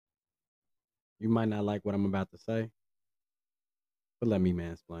You might not like what I'm about to say, but let me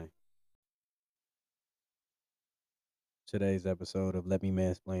mansplain. Today's episode of Let Me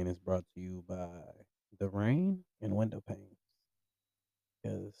Mansplain is brought to you by the rain and window panes.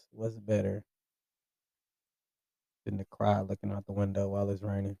 Because what's better than to cry looking out the window while it's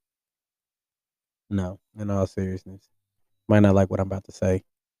raining? No, in all seriousness. Might not like what I'm about to say,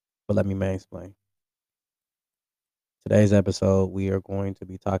 but let me mansplain. Today's episode, we are going to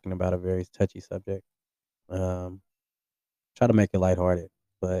be talking about a very touchy subject. Um, Try to make it lighthearted,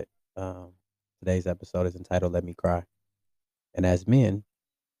 but um, today's episode is entitled Let Me Cry. And as men,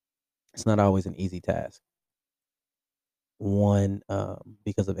 it's not always an easy task. One,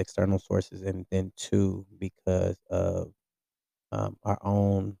 because of external sources, and then two, because of our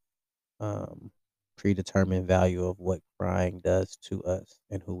own um, predetermined value of what crying does to us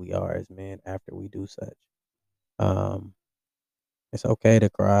and who we are as men after we do such. Um, it's okay to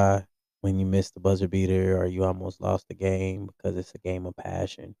cry when you miss the buzzer beater or you almost lost the game because it's a game of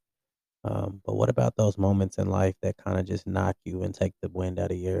passion. But what about those moments in life that kind of just knock you and take the wind out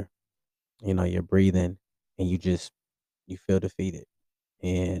of your breathing, and you feel defeated,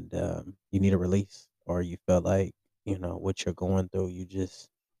 and you need a release, or you felt like what you're going through, you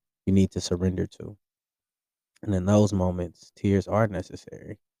need to surrender to. And in those moments, tears are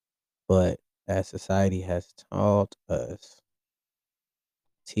necessary, but as society has taught us,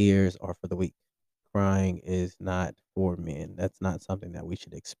 tears are for the weak. Crying is not for men. That's not something that we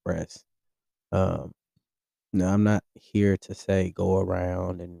should express. um no, I'm not here to say go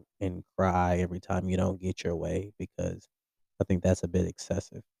around and cry every time you don't get your way, because I think that's a bit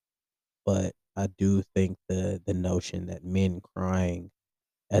excessive. But I do think the notion that men crying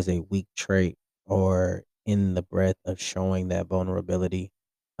as a weak trait, or in the breath of showing that vulnerability,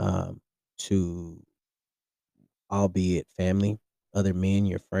 um, to, albeit family, other men,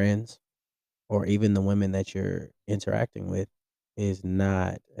 your friends, or even the women that you're interacting with, is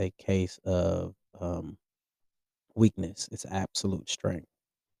not a case of weakness. It's absolute strength.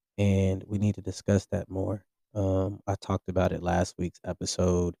 And we need to discuss that more. I talked about it last week's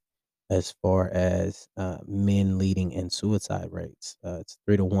episode as far as men leading in suicide rates. It's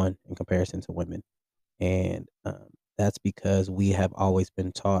 3 to 1 in comparison to women. And that's because we have always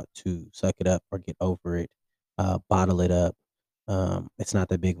been taught to suck it up or get over it, bottle it up. It's not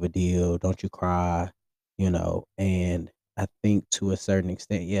that big of a deal. Don't you cry, And I think to a certain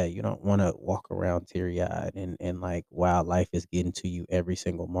extent, yeah, you don't want to walk around teary eyed and like, wow, life is getting to you every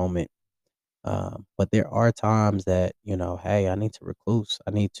single moment. But there are times that, hey, I need to recluse.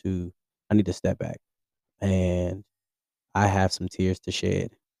 I need to step back, and I have some tears to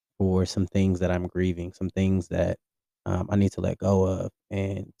shed for some things that I'm grieving, some things that I need to let go of.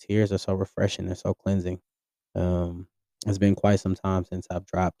 And tears are so refreshing, they're so cleansing. It's been quite some time since I've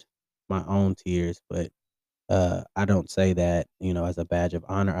dropped my own tears, but I don't say that, as a badge of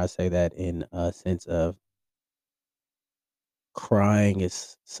honor. I say that in a sense of crying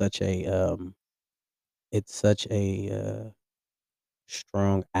is such a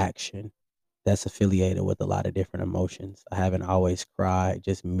strong action that's affiliated with a lot of different emotions. I haven't always cried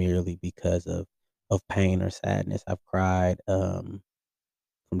just merely because of pain or sadness. I've cried from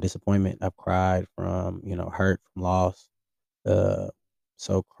disappointment. I've cried from hurt, from loss. Uh,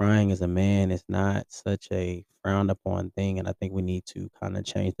 so crying as a man is not such a frowned upon thing, and I think we need to kind of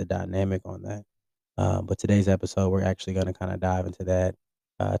change the dynamic on that. But today's episode, we're actually going to kind of dive into that,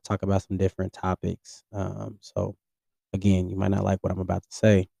 talk about some different topics. So again, you might not like what I'm about to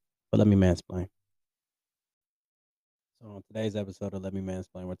say, but let me mansplain. So on today's episode of Let Me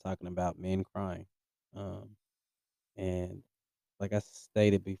Mansplain, we're talking about men crying. Um, and like I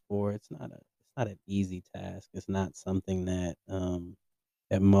stated before, it's not an easy task. It's not something that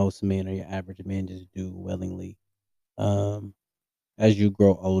most men or your average men just do willingly. Um, as you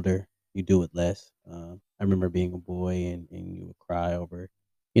grow older, you do it less. I remember being a boy, and you would cry over,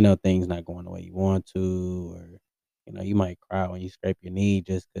 things not going the way you want to, or you might cry when you scrape your knee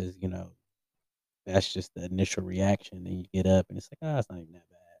just because that's just the initial reaction. Then you get up and it's like, it's not even that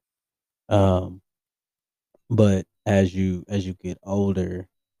bad. But as you get older,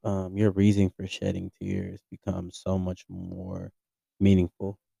 your reason for shedding tears becomes so much more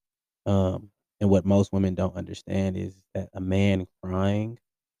meaningful. Um, and what most women don't understand is that a man crying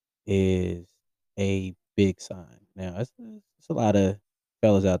is a big sign. Now, it's a lot of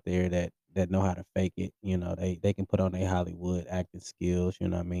fellas out there that know how to fake it. They can put on their Hollywood acting skills. You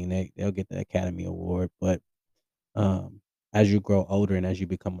know what I mean? They'll get the Academy Award, but um, as you grow older and as you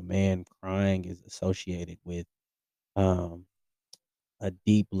become a man, crying is associated with um, a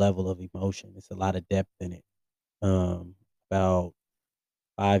deep level of emotion. It's a lot of depth in it. Um, about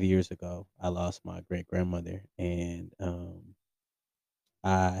 5 years ago, I lost my great-grandmother, and,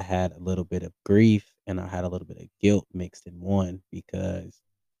 I had a little bit of grief, and I had a little bit of guilt mixed in one because,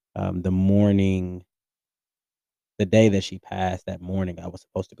 the morning the day that she passed, that morning, I was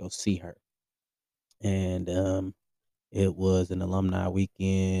supposed to go see her, and, it was an alumni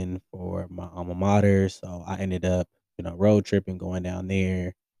weekend for my alma mater, so I ended up, road tripping, going down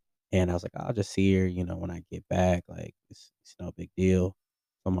there, and I was like, "I'll just see her, when I get back, like, it's no big deal."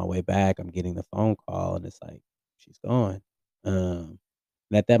 On my way back, I'm getting the phone call, and it's like, "She's gone." And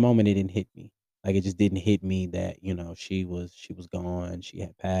at that moment, it didn't hit me. Like, it just didn't hit me that, she was gone, she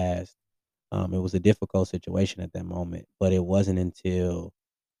had passed. It was a difficult situation at that moment, but it wasn't until,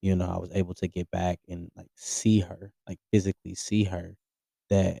 I was able to get back and, like, see her, like, physically see her,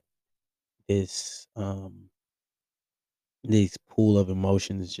 that this, this pool of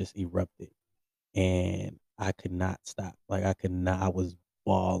emotions just erupted, and I could not stop. Like, I was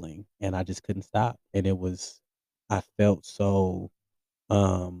bawling, and I just couldn't stop, and I felt so,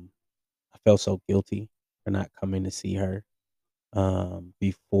 um I felt so guilty for not coming to see her,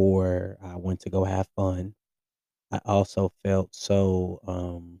 before I went to go have fun. I also felt so,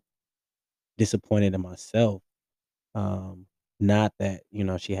 disappointed in myself, um, not that,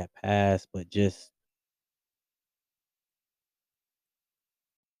 she had passed, but just,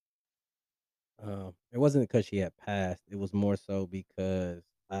 it wasn't because she had passed, it was more so because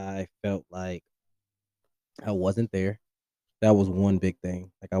I felt like I wasn't there. That was one big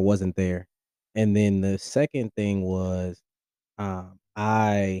thing, like, I wasn't there. And then the second thing was,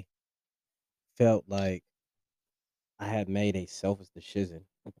 I felt like I had made a selfish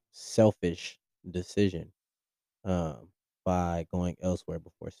decision, um, by going elsewhere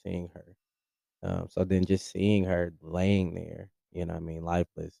before seeing her. So then just seeing her laying there, what I mean,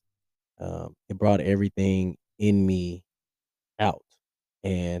 lifeless, it brought everything in me out.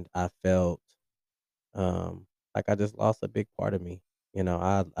 And I felt, like I just lost a big part of me.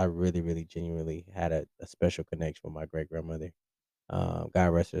 I really, really genuinely had a special connection with my great grandmother. God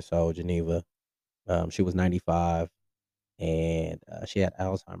rest her soul, Geneva. She was 95, and she had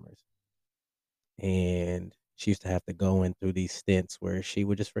Alzheimer's. And she used to have to go in through these stints where she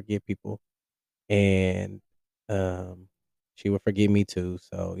would just forget people, and, she would forget me too,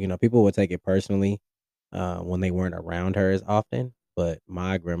 so, people would take it personally, when they weren't around her as often, but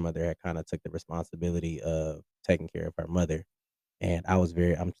my grandmother had kinda took the responsibility of taking care of her mother, and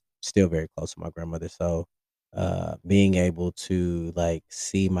I'm still very close to my grandmother, so, being able to, like,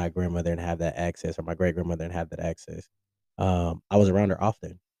 see my grandmother and have that access, or my great-grandmother and have that access, I was around her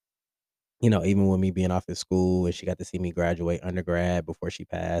often. Even with me being off at school, and she got to see me graduate undergrad before she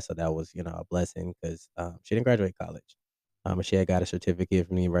passed, so that was, a blessing 'cause, she didn't graduate college. And she had got a certificate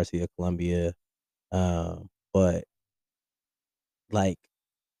from the University of Columbia, but, like,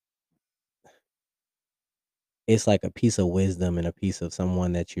 it's like a piece of wisdom and a piece of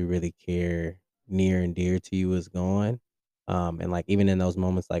someone that you really care near and dear to you is gone. And, like, even in those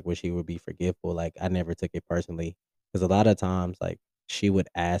moments, like, where she would be forgetful, like, I never took it personally, because a lot of times, like, she would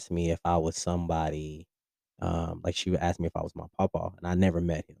ask me if I was somebody. Like, she would ask me if I was my papa, and I never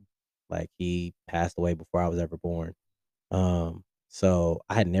met him. Like, he passed away before I was ever born. So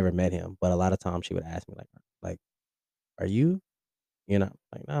I had never met him, but a lot of times she would ask me like, "Are you?"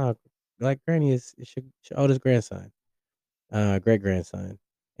 Like, "No, like, Granny is your oldest grandson, great-grandson."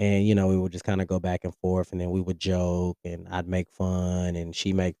 And, we would just kinda go back and forth, and then we would joke, and I'd make fun, and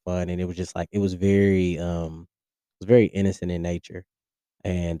she make fun, and it was just like it was very innocent in nature.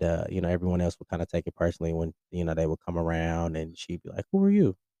 And, everyone else would kinda take it personally when, they would come around, and she'd be like, "Who are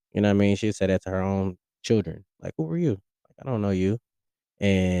you?" You know what I mean? She'd say that to her own children, like, "Who are you?" Like, "I don't know you."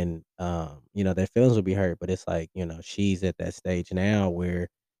 And, their feelings would be hurt, but it's like, she's at that stage now where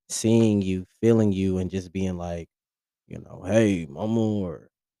seeing you, feeling you, and just being like, "Hey, mama," or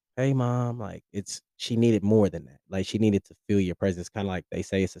 "Hey, mom," like, she needed more than that. Like, she needed to feel your presence, kinda like they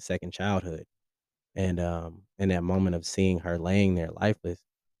say it's a second childhood. And, in that moment of seeing her laying there lifeless,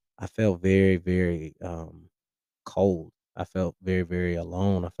 I felt very, very, cold. I felt very, very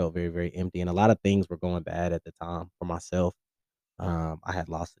alone. I felt very, very empty, and a lot of things were going bad at the time for myself. I had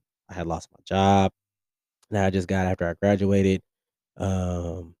lost my job that I just got after I graduated.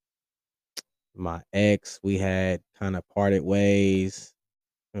 Um, my ex, we had kinda parted ways.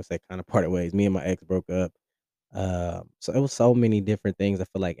 I'm gonna say kinda parted ways. Me and my ex broke up. So it was so many different things. I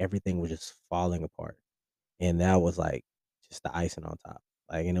feel like everything was just falling apart. And that was, like, just the icing on top.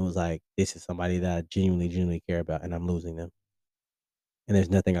 Like, and it was like, this is somebody that I genuinely, genuinely care about, and I'm losing them, and there's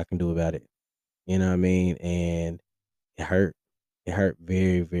nothing I can do about it. You know what I mean? And it hurt. It hurt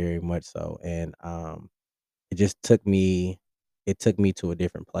very, very much so. And it just took me it took me to a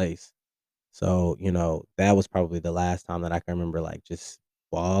different place. So, that was probably the last time that I can remember, like, just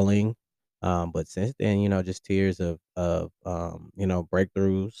bawling. But since then, just tears of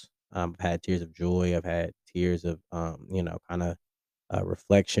breakthroughs. I've had tears of joy. I've had tears of, kinda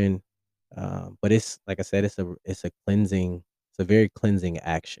reflection. But it's like I said, it's a very cleansing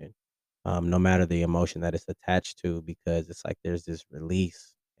action. No matter the emotion that it's attached to, because it's like there's this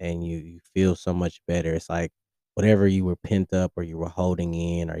release and you feel so much better. It's like whatever you were pent up or you were holding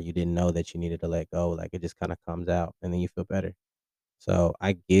in or you didn't know that you needed to let go, like it just kind of comes out and then you feel better. So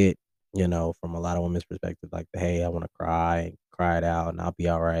I get, from a lot of women's perspective, like, hey, I want to cry it out and I'll be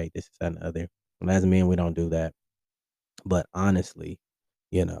all right. This, is that, and the other. And as men, we don't do that. But honestly,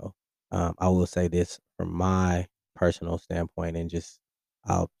 you know, I will say this from my personal standpoint, and just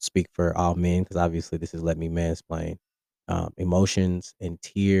I'll speak for all men because obviously this is let me mansplain. Emotions and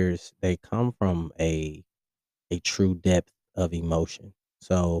tears, they come from a true depth of emotion.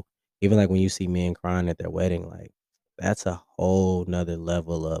 So even like when you see men crying at their wedding, like that's a whole nother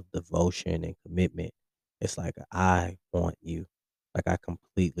level of devotion and commitment. It's like I want you, like I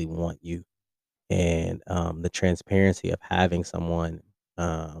completely want you, and the transparency of having someone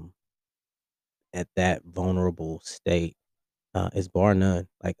um, at that vulnerable state is bar none.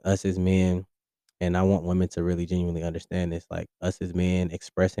 Like us as men, and I want women to really genuinely understand this. Like us as men,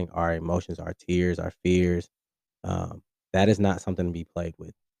 expressing our emotions, our tears, our fears, um, that is not something to be played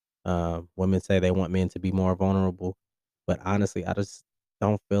with. Women say they want men to be more vulnerable, but honestly, I just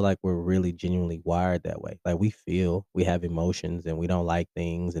don't feel like we're really genuinely wired that way. Like we have emotions, and we don't like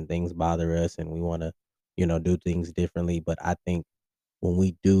things, and things bother us, and we want to, do things differently. But I think when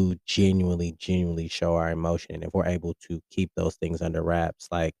we do genuinely show our emotion, and if we're able to keep those things under wraps,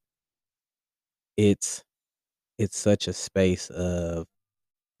 like it's it's such a space of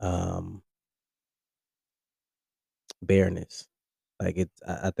um bareness. Like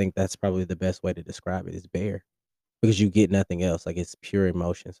I think that's probably the best way to describe it is bare. Because you get nothing else, like, it's pure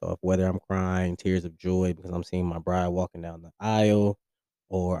emotion, so if whether I'm crying tears of joy because I'm seeing my bride walking down the aisle,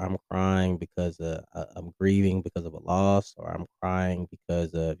 or I'm crying because, I'm grieving because of a loss, or I'm crying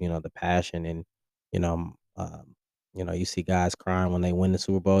because of, the passion and, you know, you see guys crying when they win the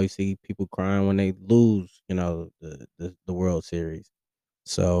Super Bowl, you see people crying when they lose, the World Series.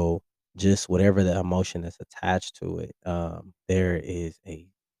 So, just whatever the emotion that's attached to it, there is a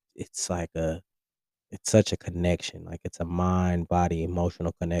it's like a it's such a connection, like, it's a mind, body,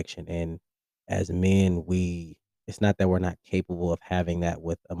 emotional connection, and as men, we it's not that we're not capable of having that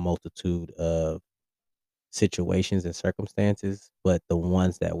with a multitude of situations and circumstances, but the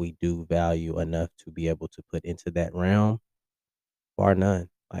ones that we do value enough to be able to put into that realm, bar none.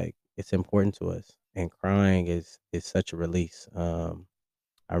 Like, it's important to us, and crying is such a release. I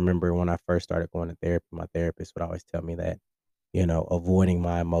remember when I first started going to therapy, my therapist would always tell me that, avoiding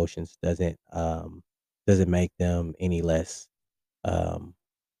my emotions doesn't make them any less um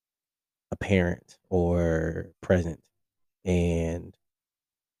apparent or present. And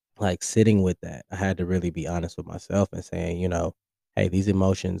like sitting with that, I had to really be honest with myself and saying, hey, these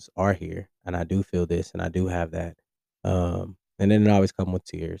emotions are here and I do feel this and I do have that. And then it always come with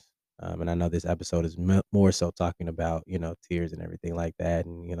tears. And I know this episode is more so talking about, tears and everything like that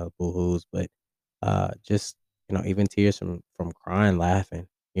and, boo-hoos, but just, even tears from crying, laughing,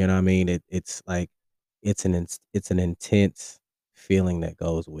 what I mean? It's like, it's an intense feeling that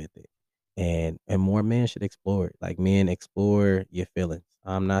goes with it, and more men should explore it. Like, men, explore your feelings.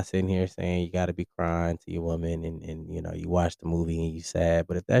 I'm not sitting here saying you gotta be crying to your woman and, you watch the movie and you sad,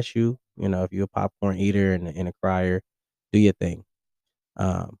 but if that's you, if you're a popcorn eater and a crier, do your thing.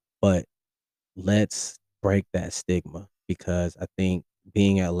 But let's break that stigma because I think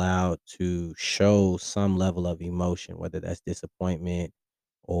being allowed to show some level of emotion, whether that's disappointment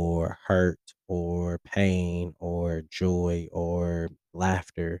or hurt or pain or joy or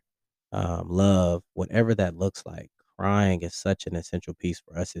laughter, love, whatever that looks like, crying is such an essential piece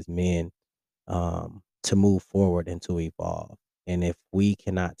for us as men to move forward and to evolve. And if we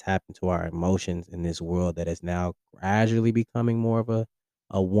cannot tap into our emotions in this world that is now gradually becoming more of a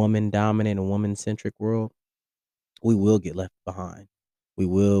woman dominant and woman centric world, we will get left behind. We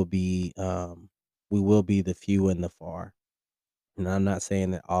will be the few and the far. And I'm not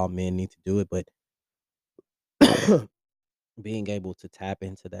saying that all men need to do it, but being able to tap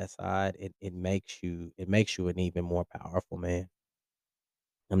into that side, it makes you an even more powerful man.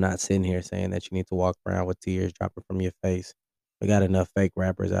 I'm not sitting here saying that you need to walk around with tears dropping from your face. We got enough fake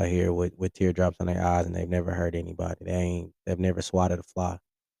rappers out here with teardrops on their eyes and they've never hurt anybody. They've never swatted a fly.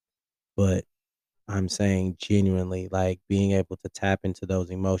 But I'm saying genuinely, like being able to tap into those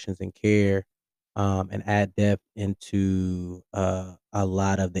emotions and care and add depth into a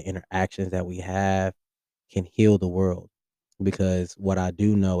lot of the interactions that we have can heal the world. Because what I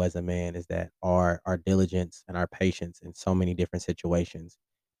do know as a man is that our diligence and our patience in so many different situations,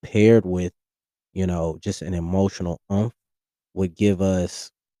 paired with just an emotional oomph, would give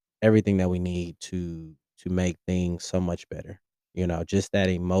us everything that we need to make things so much better. Just that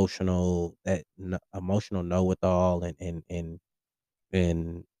emotional know with all and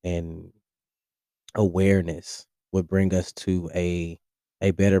awareness would bring us to a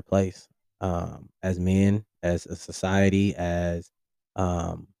better place, as men, as a society, as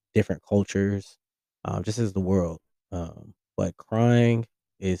different cultures, just as the world. But crying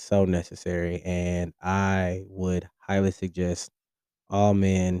is so necessary, and I would highly suggest all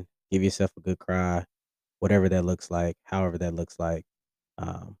men give yourself a good cry, whatever that looks like, however that looks like.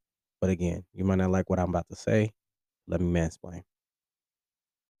 Um, but again, you might not like what I'm about to say. Let me mansplain.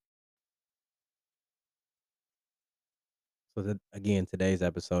 So that, again, today's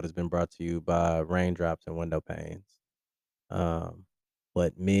episode has been brought to you by Raindrops and Window Panes. Um,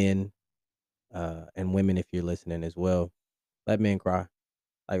 but men and women, if you're listening as well, let men cry.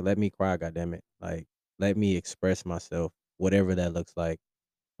 Like, let me cry, goddammit. Like, let me express myself, whatever that looks like.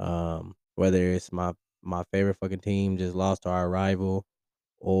 Whether it's my favorite fucking team just lost to our rival,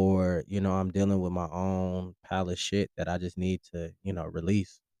 or I'm dealing with my own pile of shit that I just need to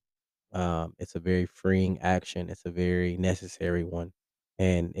release. It's a very freeing action. It's a very necessary one.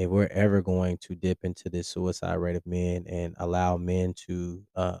 And if we're ever going to dip into this suicide rate of men and allow men to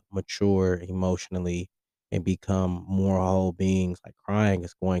mature emotionally and become more whole beings, like crying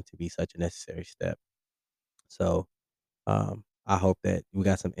is going to be such a necessary step. So I hope that we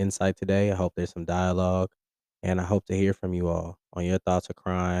got some insight today. I hope there's some dialogue, and I hope to hear from you all on your thoughts of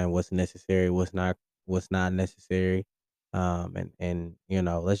crime, what's necessary, what's not necessary. And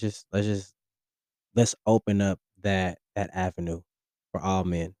let's open up that avenue for all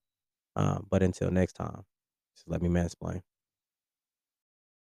men. But until next time, just let me mansplain.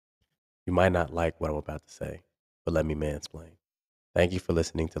 You might not like what I'm about to say, but let me mansplain. Thank you for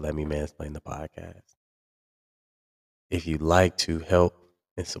listening to Let Me Mansplain the podcast. If you'd like to help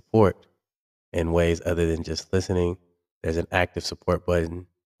and support in ways other than just listening, there's an active support button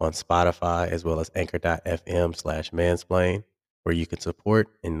on Spotify as well as anchor.fm/mansplain where you can support,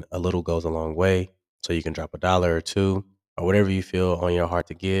 and a little goes a long way. So you can drop $1 or two or whatever you feel on your heart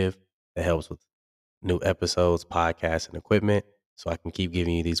to give. That helps with new episodes, podcasts, and equipment so I can keep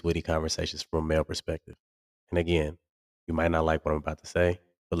giving you these witty conversations from a male perspective. And again, you might not like what I'm about to say,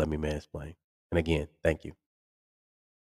 but let me mansplain. And again, thank you.